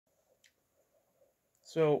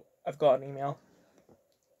So I've got an email.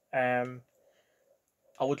 Um,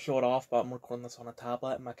 I would show it off, but I'm recording this on a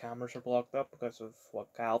tablet and my cameras are blocked up because of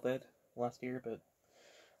what Kyle did last year. But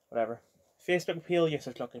whatever. Facebook appeal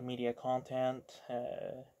uses Junkin Media content.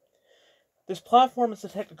 This platform has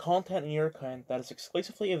detected content in your account that is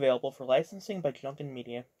exclusively available for licensing by Junkin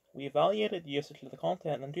Media. We evaluated the usage of the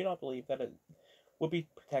content and do not believe that it would be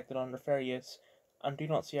protected under fair use, and do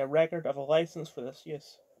not see a record of a license for this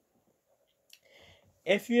use.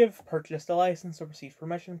 If you have purchased a license or received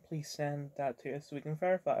permission, please send that to us so we can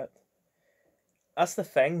verify it. That's the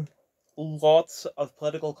thing. Lots of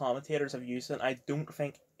political commentators have used it. I don't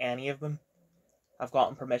think any of them have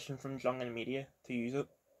gotten permission from Junkin Media to use it.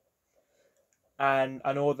 And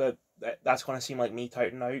I know that that's going to seem like me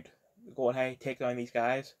touting out, going, hey, take down these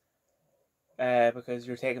guys, because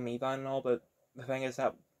you're taking me down and all, but the thing is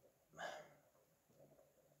that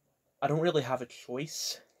I don't really have a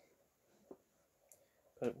choice.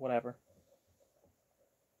 But whatever.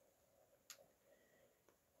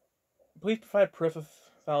 Please provide proof of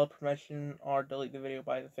valid permission or delete the video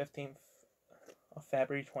by the 15th of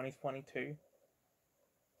February 2022.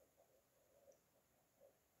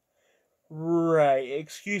 Right,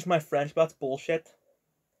 excuse my French, but that's bullshit.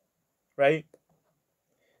 Right?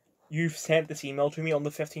 You've sent this email to me on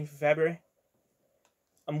the 15th of February.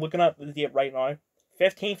 I'm looking at the date right now.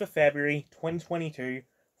 15th of February 2022,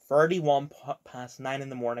 31 past 9 in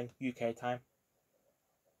the morning, UK time.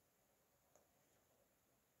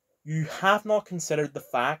 You have not considered the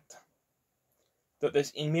fact that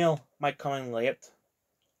this email might come in late,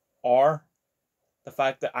 or the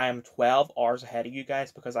fact that I am 12 hours ahead of you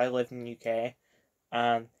guys because I live in the UK,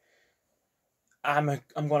 and I'm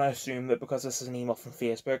going to assume that because this is an email from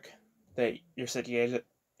Facebook that you're situated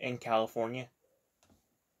in California.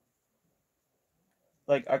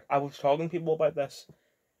 Like, I was talking to people about this,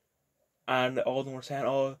 and all of them were saying,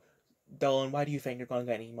 oh, Dylan, why do you think you're going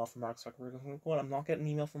to get an email from Mark Zuckerberg? I'm not getting an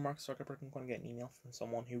email from Mark Zuckerberg. I'm going to get an email from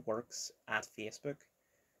someone who works at Facebook,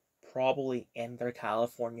 probably in their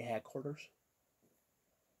California headquarters.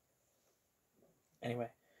 Anyway,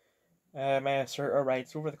 may assert our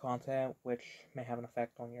rights over the content, which may have an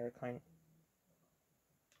effect on your account.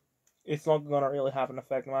 It's not going to really have an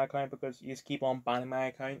effect on my account because you just keep on banning my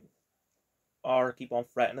account, or keep on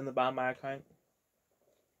threatening to ban my account.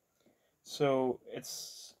 So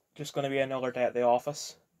it's just going to be another day at the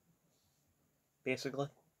office, basically.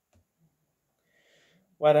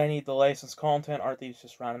 Why do I need the licensed content? Aren't these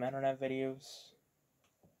just random internet videos?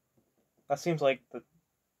 That seems like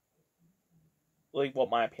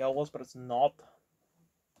what my appeal was, but it's not.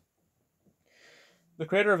 The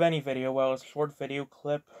creator of any video, whether it's a short video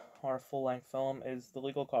clip or a full-length film, is the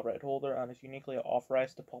legal copyright holder and is uniquely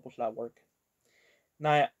authorized to publish that work.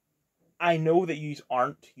 Now, I know that you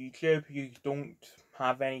aren't YouTube. You don't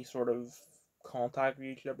have any sort of contact with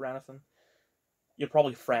YouTube or anything. You're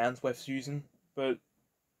probably friends with Susan, but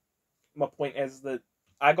my point is that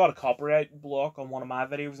I got a copyright block on one of my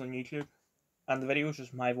videos on YouTube, and the video was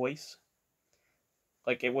just my voice.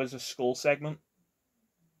 Like, it was a school segment,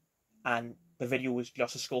 and the video was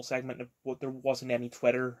just a school segment, but there wasn't any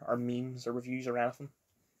Twitter or memes or reviews or anything.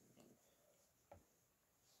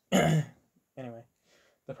 Anyway,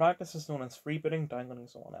 the practice is known as freebooting, downloading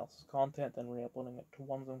someone else's content and re-uploading it to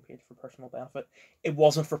one's own page for personal benefit. It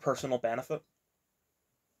wasn't for personal benefit.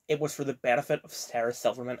 It was for the benefit of Sarah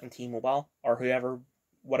Silverman and T-Mobile, or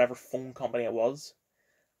whatever phone company it was.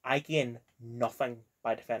 I gain nothing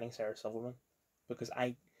by defending Sarah Silverman, because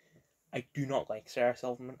I do not like Sarah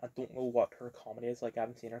Silverman. I don't know what her comedy is like. I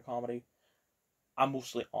haven't seen her comedy. I'm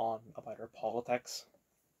mostly on about her politics.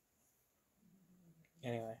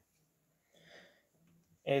 Anyway.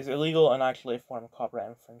 It is illegal and actually a form of copyright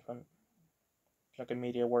infringement. Junkin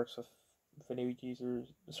Media works with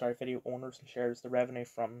video owners and shares the revenue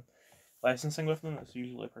from licensing with them. It's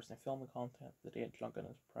usually a person who filmed the content. The date Junkin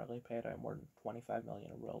has proudly paid out more than $25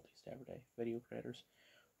 million in royalties to everyday video creators.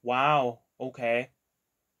 Wow. Okay.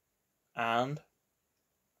 And if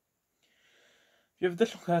you have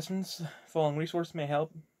additional questions, following resources may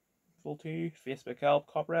help. Full to Facebook help,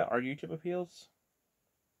 copyright, or YouTube appeals.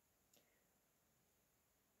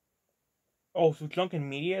 Oh, so Junkin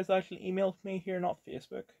Media has actually emailed me here, not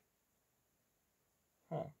Facebook.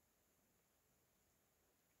 Huh.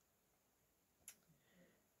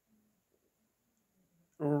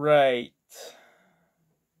 Right.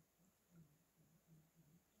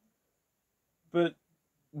 But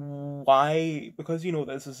why? Because you know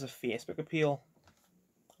this is a Facebook appeal.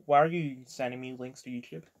 Why are you sending me links to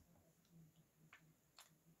YouTube?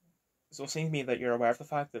 So it seems to me that you're aware of the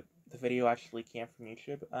fact that the video actually came from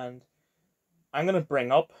YouTube, and I'm gonna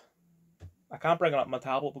bring up I can't bring it up on my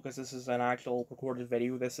tablet because this is an actual recorded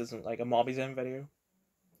video. This isn't like a Mobizen video.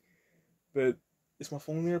 But is my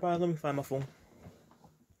phone nearby? Let me find my phone.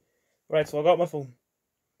 Right, so I got my phone.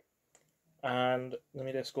 And let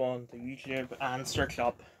me just go on to YouTube and search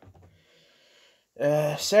up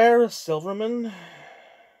Sarah Silverman.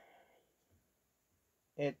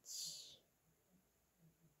 It's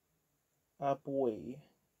a boy.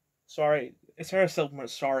 Sorry, it's Sarah Silverman.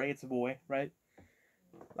 Sorry, it's a boy, right?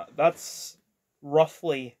 That's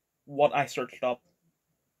roughly what I searched up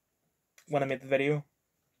when I made the video.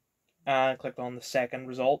 And clicked on the second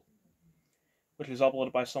result, which was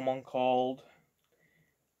uploaded by someone called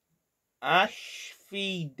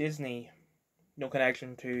Ashby Disney. No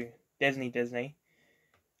connection to Disney.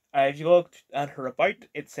 If you looked at her about,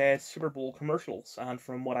 it says Super Bowl commercials, and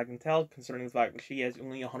from what I can tell, considering the fact that she has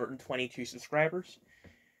only 122 subscribers,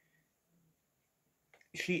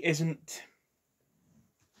 she isn't.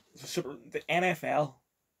 The NFL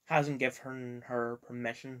hasn't given her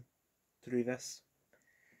permission to do this.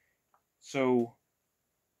 So,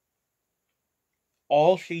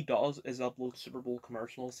 all she does is upload Super Bowl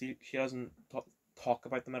commercials. She doesn't talk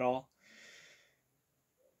about them at all.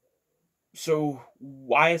 So,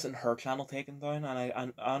 why isn't her channel taken down?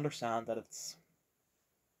 And I understand that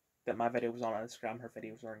that my video was on Instagram, her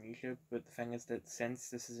videos are on YouTube, but the thing is that since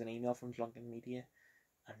this is an email from Drunken Media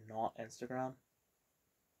and not Instagram,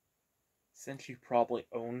 since you probably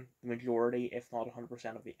own the majority, if not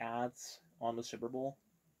 100% of the ads on the Super Bowl,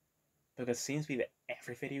 because it seems to be that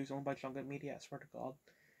every video is owned by Drunken Media, I swear to God.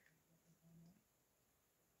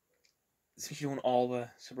 Since you own all the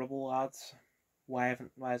Super Bowl ads, why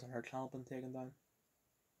hasn't her channel been taken down?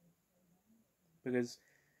 Because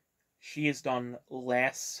she has done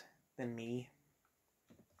less than me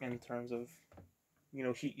in terms of, you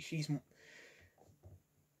know, she's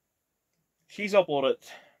uploaded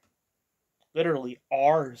literally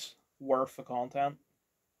hours worth of content.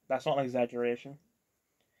 That's not an exaggeration.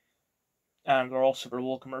 And they're all Super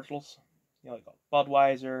Bowl commercials. You know, like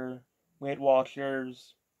Budweiser, Weight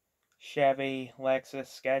Watchers, Chevy, Lexus,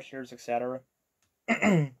 Skechers, etc.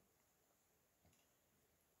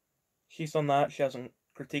 She's done that. She hasn't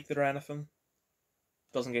critiqued it or anything.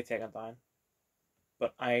 Doesn't get taken down.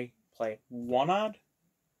 But I play one ad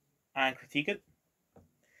and critique it.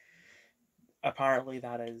 Apparently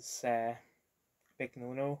that is big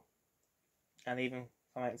no-no. And even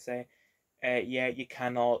come out and say, yeah, you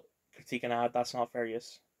cannot critique an ad, that's not fair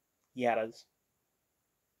use. Yeah, it is.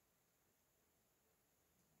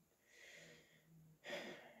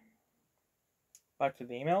 Back to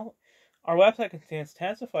the email. Our website contains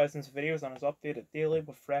tens of thousands of videos and is updated daily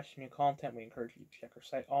with fresh new content. We encourage you to check our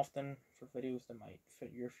site often for videos that might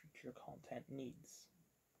fit your future content needs.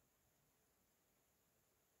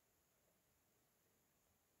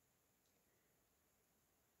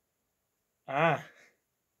 Ah.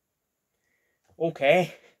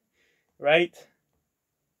 Okay. Right.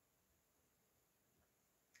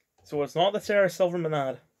 So it's not the Sarah Silverman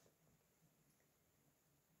ad.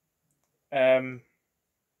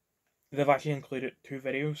 They've actually included 2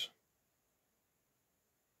 videos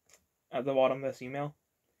at the bottom of this email.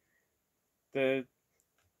 The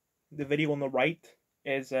video on the right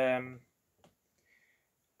is this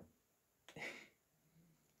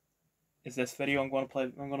video. I'm going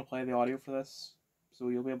to play the audio for this, so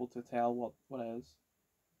you'll be able to tell what it is.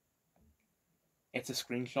 It's a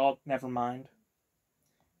screenshot. Never mind.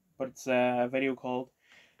 But it's a video called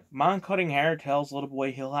 "Man Cutting Hair Tells Little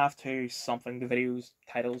Boy He'll Have to Something." The video's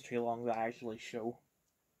title is too long to actually show.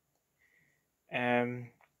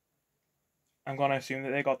 I'm gonna assume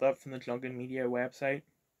that they got that from the Drunken Media website.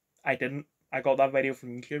 I didn't. I got that video from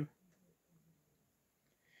YouTube.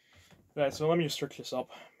 Right, so let me just search this up.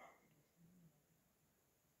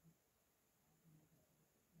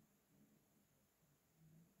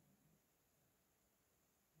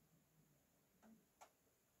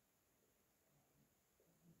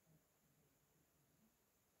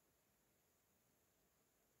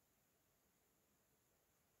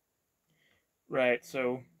 Right,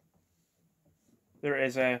 so there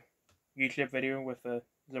is a YouTube video with a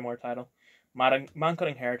similar title. Man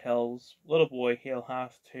Cutting Hair Tells Little Boy He'll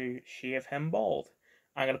Have to Shave Him Bald.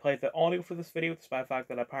 I'm going to play the audio for this video despite the fact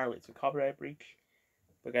that apparently it's a copyright breach.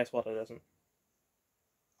 But guess what, it isn't.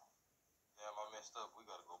 Damn, I messed up. We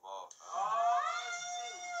gotta go bald.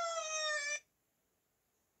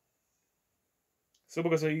 So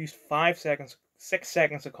because I used 6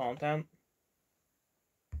 seconds of content,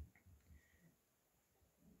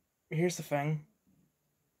 here's the thing.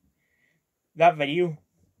 That video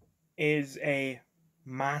is a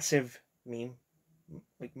massive meme.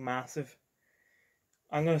 Like, massive.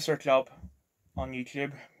 I'm going to search up on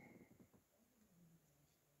YouTube.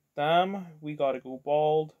 Damn, we gotta go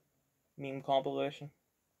bald. Meme compilation.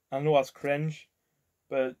 I know that's cringe,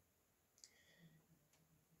 but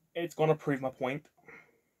it's gonna prove my point.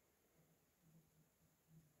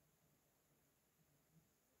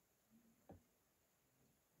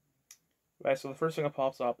 Right, so the first thing that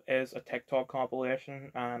pops up is a TikTok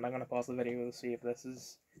compilation, and I'm gonna pause the video to see if this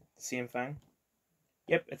is the same thing.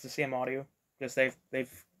 Yep, it's the same audio. Just they've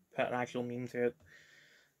put an actual meme to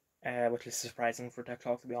it, which is surprising for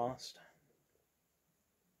TikTok, to be honest.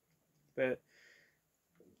 But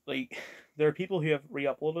like, there are people who have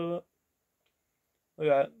re-uploaded it. Look at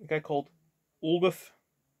that, a guy called Olgaf.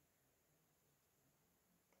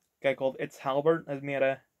 A guy called It's Halbert has made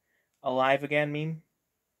a Alive Again meme.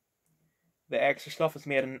 The extra stuff is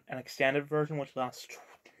made in an extended version, which lasts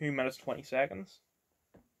 2 minutes 20 seconds.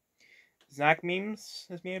 Zach Memes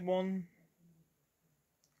has made one.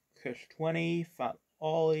 Kush20, Fat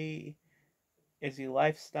Ollie, Izzy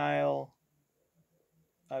Lifestyle.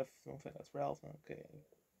 I don't think that's relevant. Okay.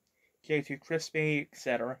 J2 Crispy,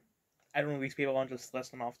 etc. I don't know these people. I'm just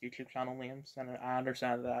listing off YouTube channel names, and I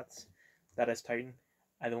understand that is Titan.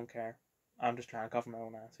 I don't care. I'm just trying to cover my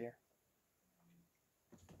own ass here.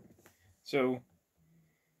 So,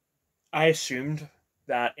 I assumed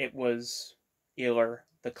that it was either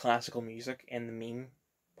the classical music in the meme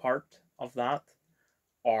part of that,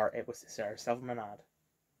 or it was the Sarah Silverman ad.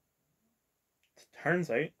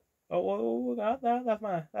 Turns out, that's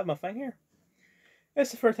my thing here.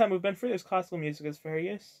 It's the first time we've been through this. Classical music is fair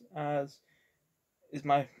use, as is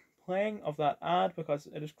my playing of that ad, because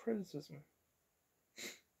it is criticism.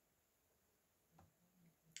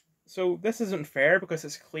 So this isn't fair, because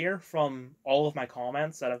it's clear from all of my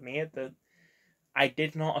comments that I've made that I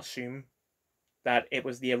did not assume that it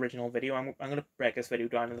was the original video. I'm going to break this video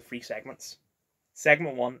down into 3 segments.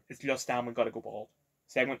 Segment 1 is just Damn We Gotta Go Bald.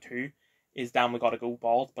 Segment 2 is Damn We Gotta Go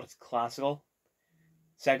Bald, but it's classical.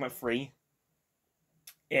 Segment 3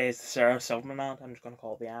 is the Sarah Silverman ad. I'm just going to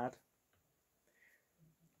call it the ad.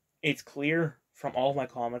 It's clear from all of my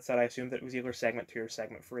comments that I assumed that it was either segment 2 or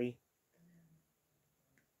segment 3.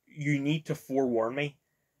 You need to forewarn me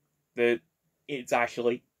that it's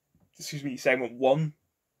actually, segment 1.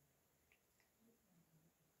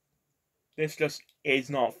 This just is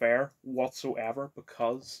not fair whatsoever,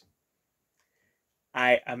 because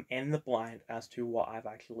I am in the blind as to what I've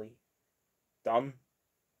actually done.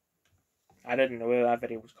 I didn't know that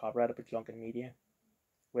video was copyrighted by Junkin Media,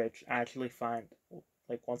 which I actually find,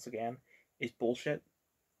 like, once again, is bullshit.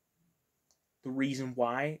 The reason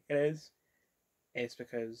why it is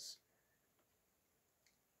because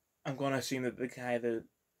I'm going to assume that the guy that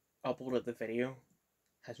uploaded the video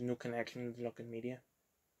has no connection to Junkin Media.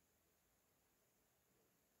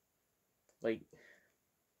 Like,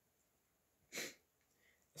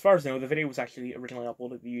 as far as I know, the video was actually originally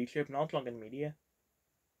uploaded to YouTube, not Junkin Media.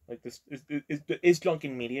 Like, this is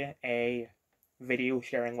Junkin Media a video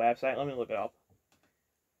sharing website? Let me look it up.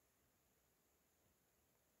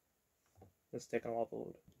 It's taking a while to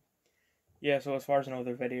load. Yeah, so as far as I know,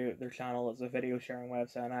 their channel is a video sharing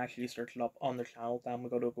website, and I actually searched it up on their channel. Damn We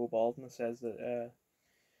Gotta Go Bald, and it says that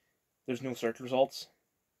there's no search results.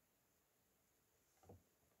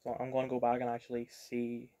 So I'm going to go back and actually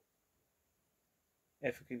see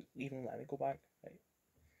if it could even let me go back. Right.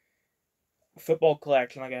 Football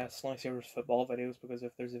collection, I guess. Let me see if there's football videos, because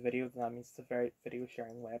if there's a video, then that means it's a very video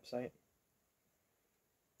sharing website.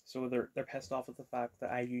 So they're pissed off at the fact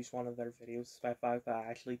that I used one of their videos, despite the fact that I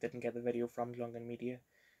actually didn't get the video from Junkin Media.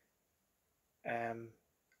 And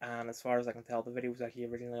as far as I can tell, the video was actually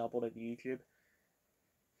originally uploaded to YouTube.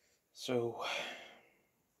 So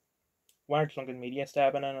why aren't Junkin Media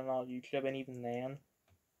stepping in and not YouTube? And even then,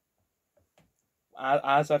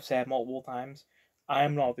 as I've said multiple times, I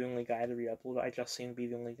am not the only guy to re-upload it. I just seem to be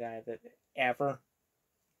the only guy that ever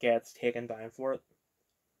gets taken down for it.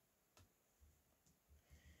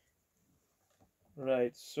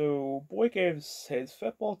 Right, so boy gives his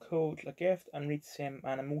football coach a gift and reads him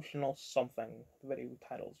an emotional something. The video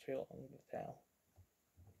title is too long to tell.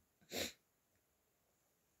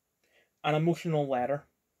 An emotional letter.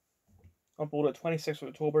 Uploaded 26th of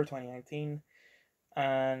October 2019.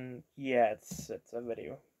 And yeah, it's a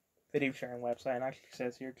video sharing website, and actually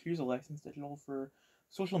says here, choose a licensed digital for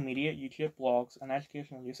social media, YouTube, blogs, and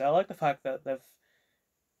educational use. I like the fact that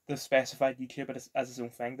they've specified YouTube as its own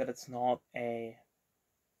thing, that it's not a,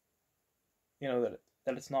 that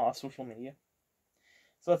it's not a social media.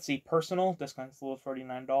 So let's see, personal discounts low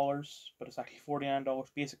 $39, but it's actually $49.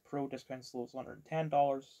 Basic Pro discounts low is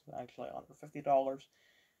 $110, actually $150.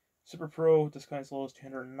 Super Pro discounts low is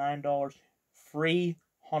 $209. Free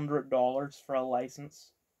 $100 for a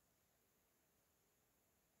license.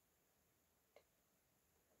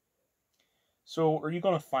 So are you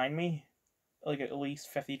gonna fine me like at least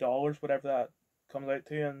 $50, whatever that comes out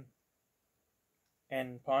to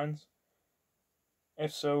in pounds?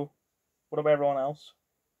 If so, what about everyone else?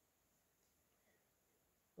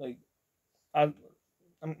 Like, I'm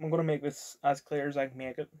gonna make this as clear as I can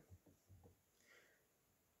make it.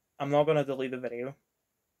 I'm not gonna delete the video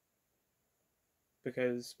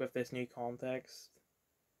because with this new context,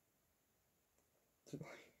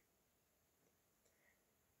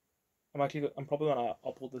 I'm probably gonna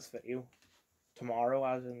upload this video tomorrow,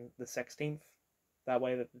 as in the 16th. That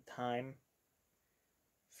way, that the time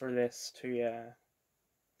for this to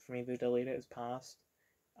for me to delete it is passed.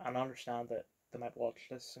 And I understand that they might watch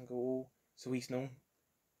this and go, oh, so he's known.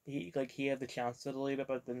 He had the chance to delete it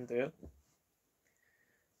but didn't do it.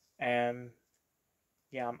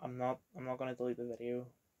 Yeah, I'm not gonna delete the video.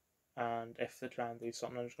 And if they try and do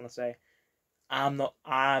something, I'm just gonna say I'm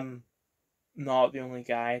not the only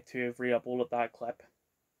guy to have re-uploaded that clip.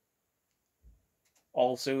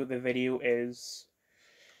 Also, the video is,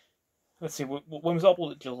 let's see, when was it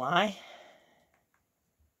uploaded? July?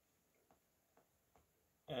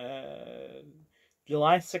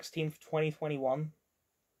 July 16th, 2021.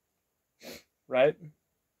 Right?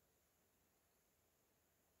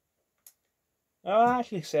 It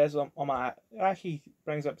actually says on my, it actually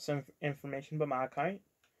brings up some information about my account.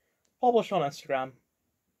 Published on Instagram.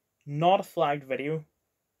 Not a flagged video.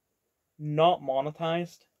 Not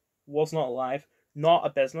monetized. Was not live. Not a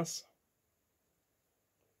business.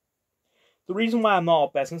 The reason why I'm not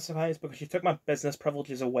a business account is because you took my business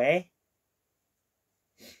privileges away.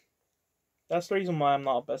 That's the reason why I'm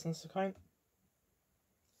not a business account.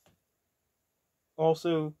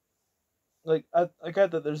 Also, like, I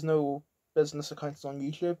get that there's no business accounts on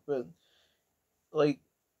YouTube, but, like,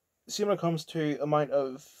 see when it comes to amount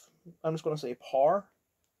of, I'm just going to say power,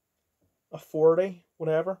 authority,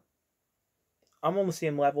 whatever, I'm on the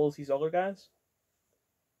same level as these other guys.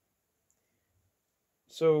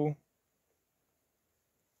 So,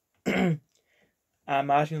 I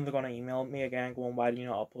imagine they're going to email me again going, why do you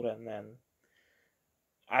not upload it? And then,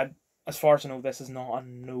 as far as I know, this is not a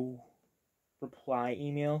no reply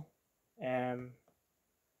email.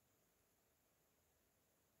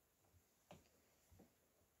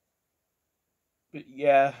 But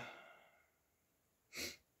yeah,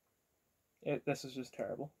 this is just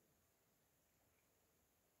terrible.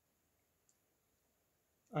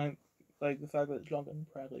 I'm like the fact that Drunken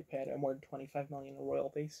Bradley paid out more than 25 million in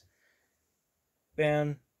royalties.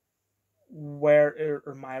 Then, where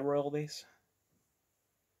are my royalties?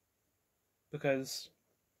 Because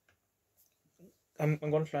I'm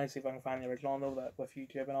going to try and see if I can find the original. I know that with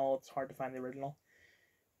YouTube and all, it's hard to find the original.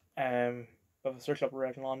 But if I search up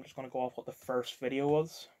original, I'm just going to go off what the first video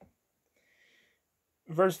was.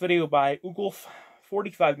 First video by Ugolf,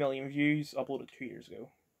 45 million views, uploaded 2 years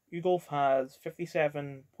ago. Ugolf has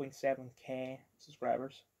 57.7k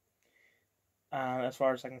subscribers. And as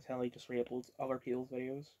far as I can tell, he just re-uploads other people's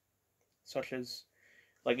videos. Such as,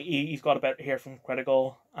 like, he's got a bit here from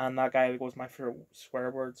Critical, and that guy that goes, my favorite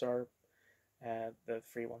swear words are the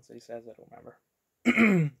free ones that he says, I don't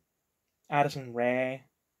remember. Addison Rae,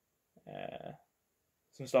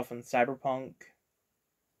 some stuff in Cyberpunk,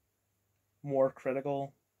 more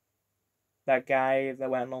Critical, that guy that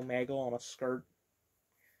went on Omegle on a skirt,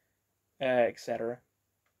 etc.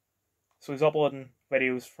 So he's uploading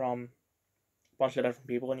videos from a bunch of different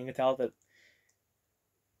people, and you can tell that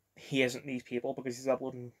he isn't these people because he's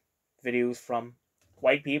uploading videos from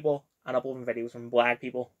white people and uploading videos from black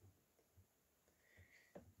people.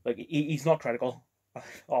 Like, he's not Critical,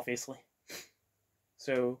 obviously.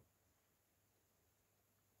 So,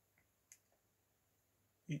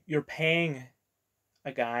 you're paying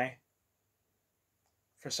a guy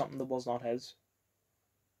for something that was not his.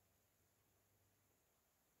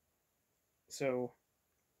 So,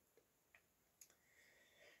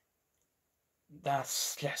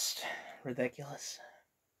 that's just ridiculous.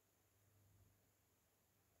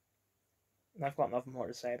 And I've got nothing more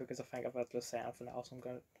to say because I think if I just say anything else, I'm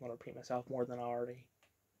going to repeat myself more than I already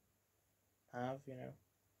have, you know.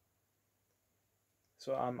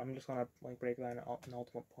 So I'm just going to like break down an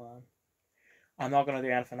ultimate plan. I'm not going to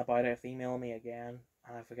do anything about it if they email me again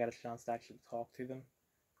and if I get a chance to actually talk to them.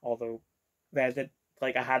 Although, they did,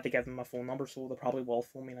 like, I had to give them my phone number, so they probably will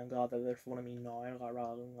phone me, and I'm glad that they're phoning me now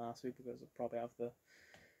rather than last week, because I probably have to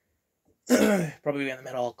probably be in the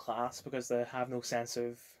middle of class because they have no sense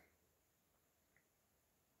of,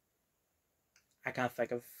 I can't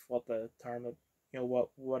think of what the term of, you know,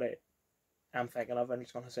 what I'm thinking of. I'm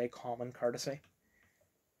just going to say common courtesy.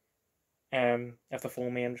 If they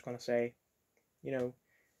phone me, I'm just gonna say, you know,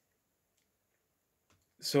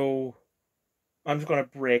 so I'm just gonna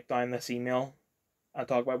break down this email and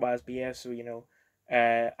talk about why it's BS. So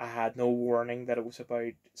I had no warning that it was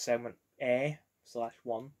about segment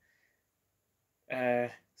A/1.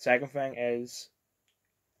 Second thing is,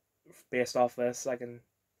 based off this, I can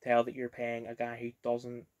tell that you're paying a guy who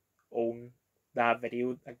doesn't own that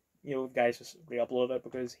video. Like, the guy's just re-uploaded it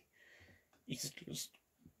because he's just,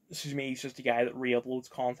 excuse me, he's just a guy that re-uploads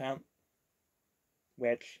content,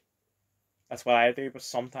 which that's what I do. But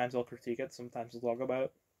sometimes I'll critique it, sometimes I'll talk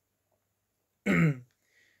about it.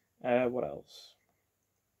 What else?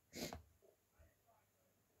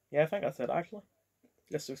 Yeah, I think that's it actually.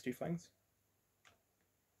 Just those two things.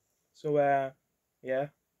 So yeah,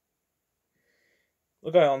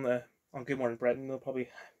 look out on Good Morning Britain. They'll probably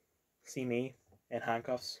see me in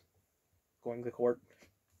handcuffs going to court.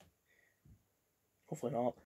 Hopefully not.